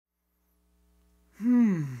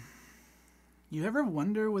You ever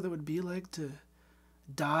wonder what it would be like to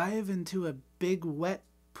dive into a big wet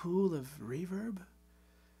pool of reverb?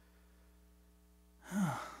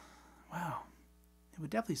 Wow. It would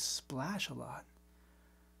definitely splash a lot.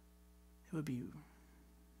 It would be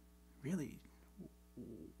really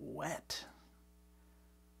wet.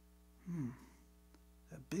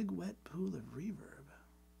 A big wet pool of reverb.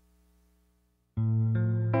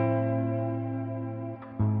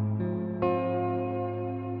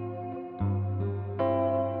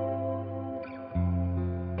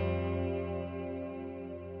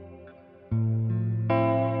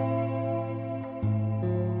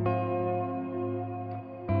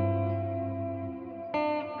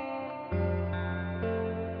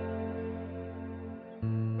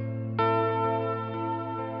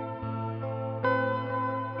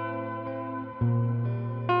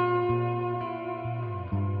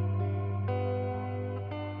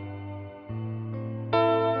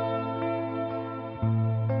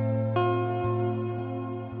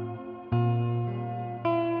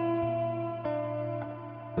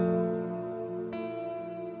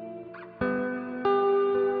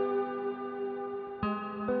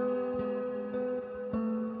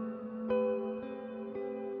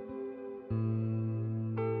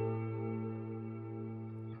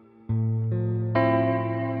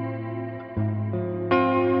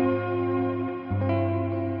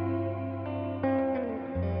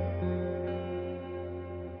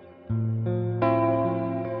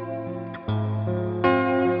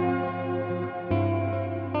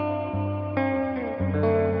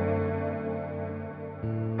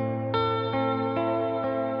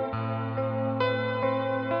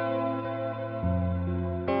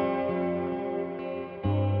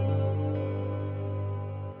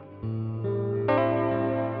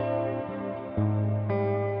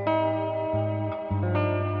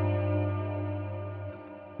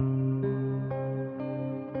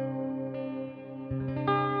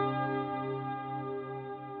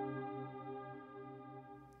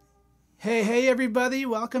 Hey everybody,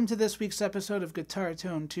 welcome to this week's episode of Guitar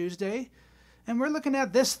Tone Tuesday. And we're looking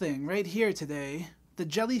at this thing right here today, the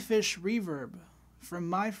Jellyfish Reverb from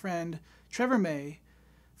my friend Trevor May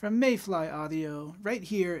from Mayfly Audio right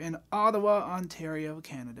here in Ottawa, Ontario,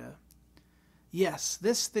 Canada. Yes,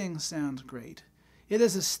 this thing sounds great. It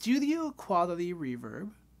is a studio quality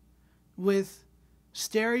reverb with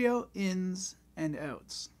stereo ins and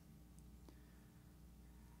outs.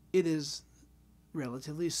 It is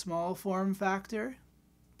relatively small form factor,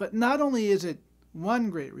 but not only is it one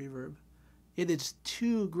great reverb, it is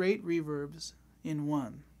two great reverbs in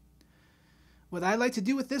one. What I like to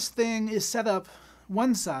do with this thing is set up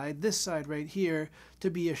one side, this side right here, to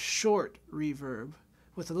be a short reverb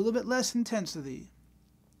with a little bit less intensity,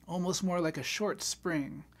 almost more like a short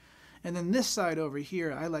spring. And then this side over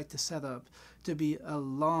here I like to set up to be a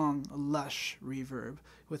long, lush reverb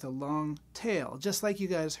with a long tail, just like you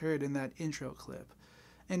guys heard in that intro clip.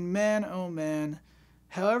 And man, oh man,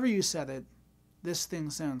 however you set it, this thing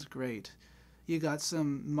sounds great. You got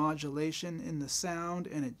some modulation in the sound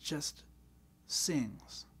and it just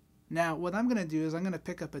sings. Now what I'm going to do is I'm going to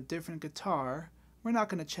pick up a different guitar. We're not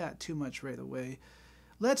going to chat too much right away.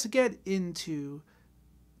 Let's get into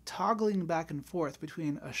toggling back and forth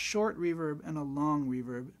between a short reverb and a long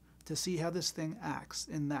reverb to see how this thing acts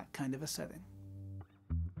in that kind of a setting.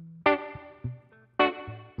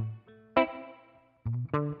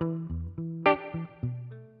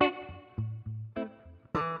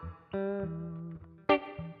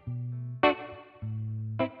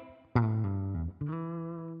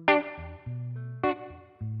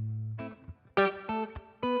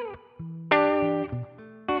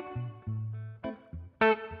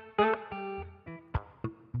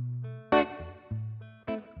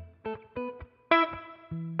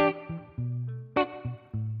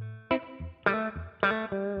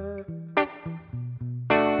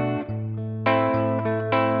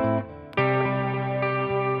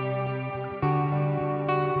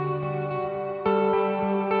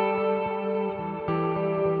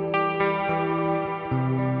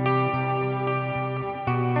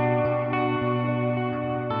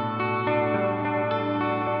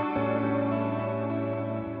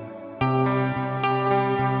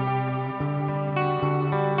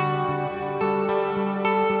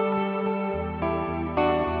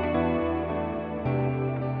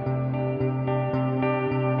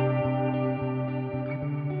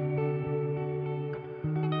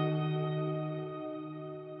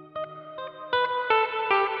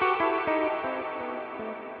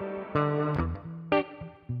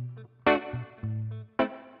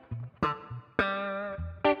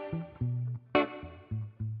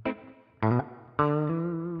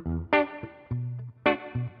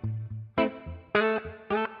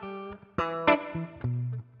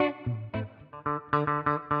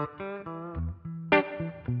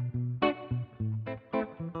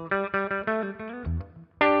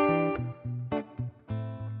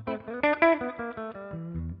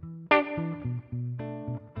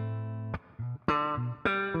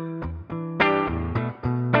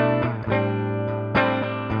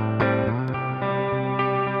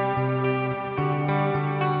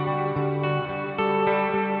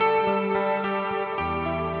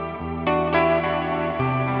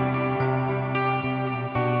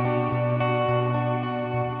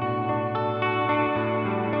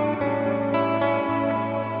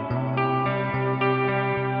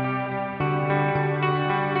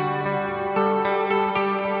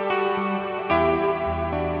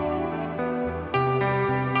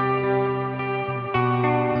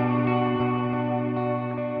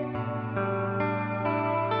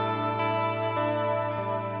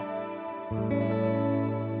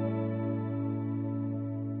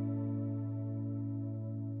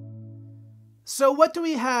 So what do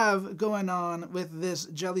we have going on with this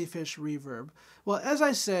Jellyfish reverb? Well, as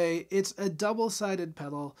I say, it's a double-sided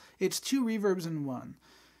pedal. It's 2 reverbs in one.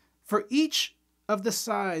 For each of the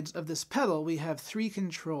sides of this pedal, we have 3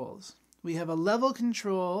 controls. We have a level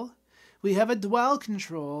control, we have a dwell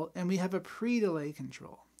control, and we have a pre-delay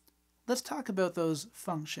control. Let's talk about those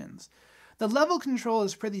functions. The level control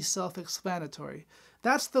is pretty self-explanatory.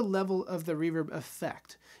 That's the level of the reverb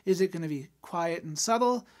effect. Is it going to be quiet and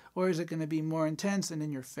subtle, or is it going to be more intense and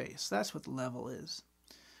in your face? That's what level is.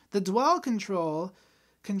 The dwell control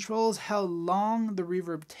controls how long the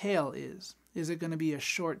reverb tail is. Is it going to be a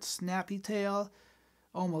short, snappy tail,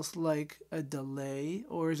 almost like a delay,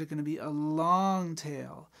 or is it going to be a long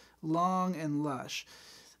tail, long and lush?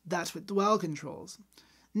 That's what dwell controls.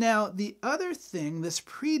 Now, the other thing, this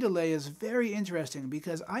pre-delay is very interesting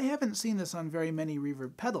because I haven't seen this on very many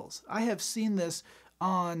reverb pedals. I have seen this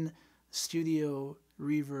on studio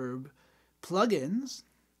reverb plugins,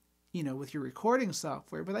 you know, with your recording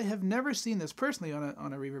software, but I have never seen this personally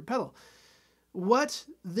on a reverb pedal. What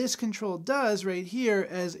this control does right here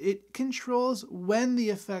is it controls when the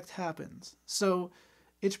effect happens. So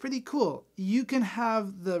it's pretty cool. You can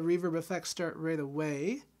have the reverb effect start right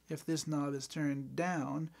away if this knob is turned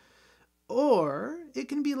down, or it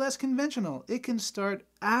can be less conventional. It can start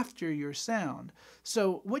after your sound.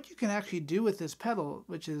 So what you can actually do with this pedal,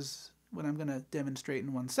 which is what I'm going to demonstrate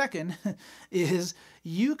in 1 second, is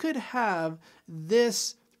you could have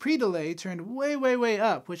this pre-delay turned way, way, way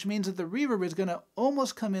up, which means that the reverb is going to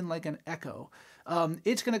almost come in like an echo.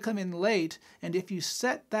 It's going to come in late, and if you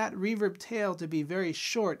set that reverb tail to be very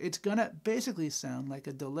short, it's going to basically sound like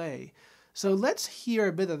a delay. So let's hear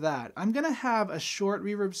a bit of that. I'm going to have a short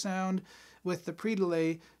reverb sound with the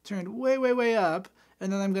pre-delay turned way, way, way up,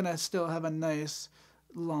 and then I'm going to still have a nice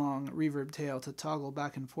long reverb tail to toggle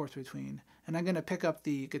back and forth between. And I'm going to pick up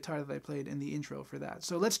the guitar that I played in the intro for that.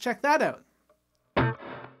 So let's check that out.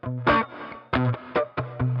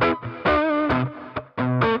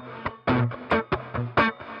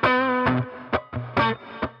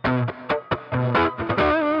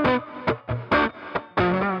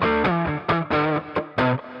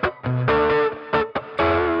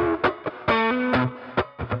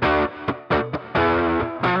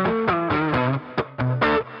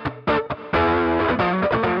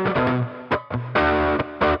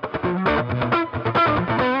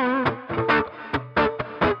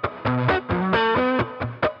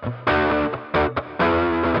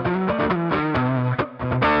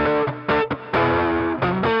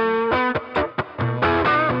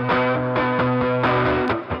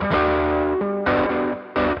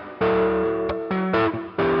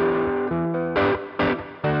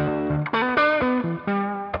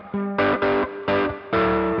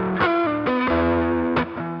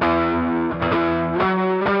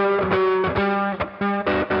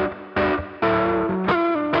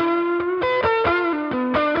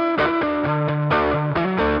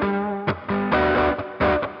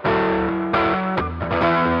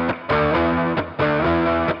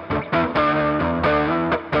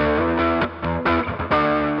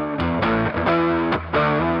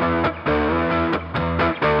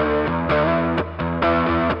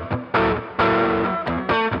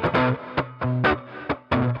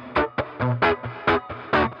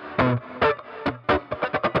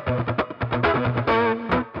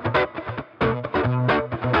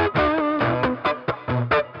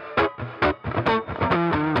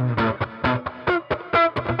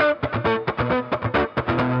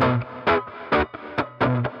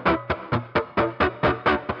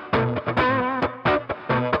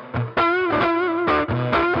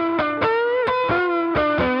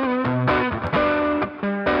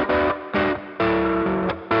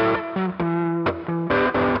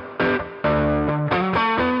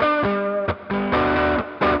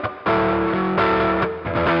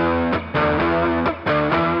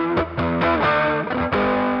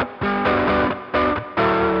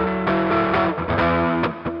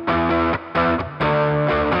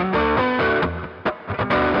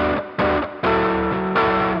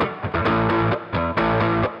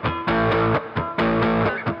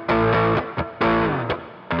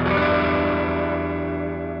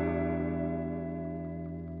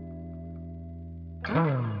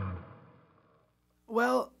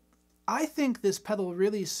 Well, I think this pedal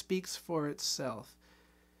really speaks for itself.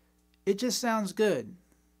 It just sounds good.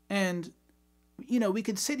 And, you know, we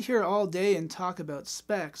could sit here all day and talk about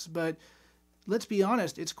specs, but let's be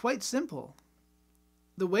honest, it's quite simple.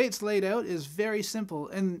 The way it's laid out is very simple,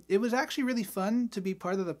 and it was actually really fun to be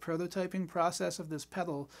part of the prototyping process of this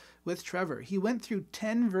pedal with Trevor. He went through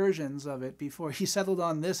 10 versions of it before he settled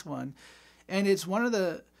on this one, and it's one of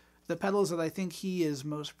the the pedals that I think he is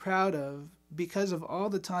most proud of because of all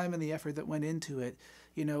the time and the effort that went into it.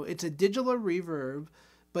 You know, it's a digital reverb,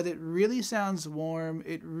 but it really sounds warm.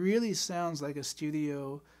 It really sounds like a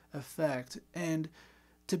studio effect. And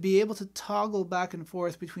to be able to toggle back and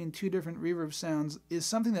forth between two different reverb sounds is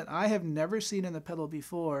something that I have never seen in the pedal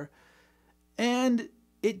before. And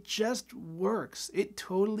it just works. It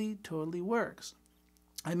totally, totally works.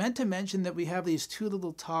 I meant to mention that we have these two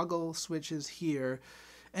little toggle switches here,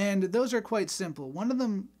 and those are quite simple. One of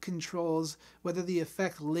them controls whether the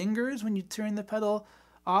effect lingers when you turn the pedal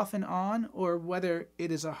off and on, or whether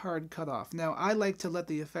it is a hard cutoff. Now, I like to let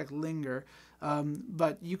the effect linger,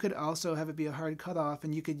 but you could also have it be a hard cutoff,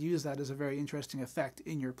 and you could use that as a very interesting effect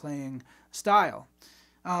in your playing style.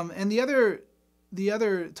 And the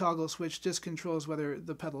other toggle switch just controls whether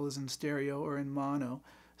the pedal is in stereo or in mono.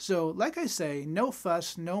 So, like I say, no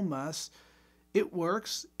fuss, no muss. It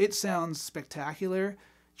works. It sounds spectacular.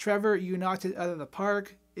 Trevor, you knocked it out of the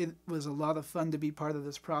park. It was a lot of fun to be part of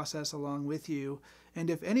this process along with you. And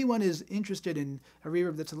if anyone is interested in a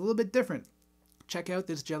reverb that's a little bit different, check out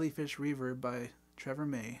this Jellyfish reverb by Trevor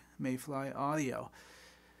May, Mayfly Audio.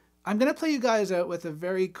 I'm going to play you guys out with a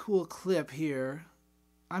very cool clip here.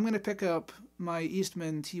 I'm going to pick up my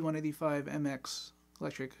Eastman T185 MX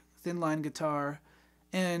electric thin line guitar,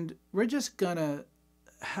 and we're just going to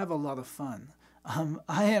have a lot of fun.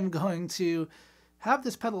 I am going to have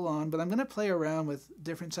this pedal on, but I'm going to play around with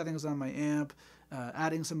different settings on my amp,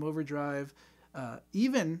 adding some overdrive.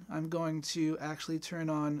 Even I'm going to actually turn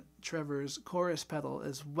on Trevor's chorus pedal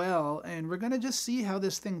as well, and we're going to just see how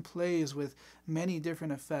this thing plays with many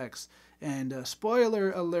different effects. And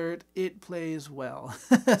spoiler alert, it plays well.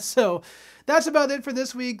 So that's about it for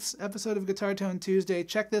this week's episode of Guitar Tone Tuesday.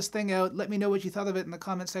 Check this thing out. Let me know what you thought of it in the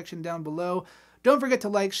comment section down below. Don't forget to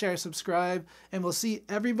like, share, subscribe, and we'll see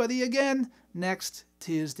everybody again next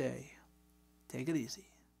Tuesday. Take it easy.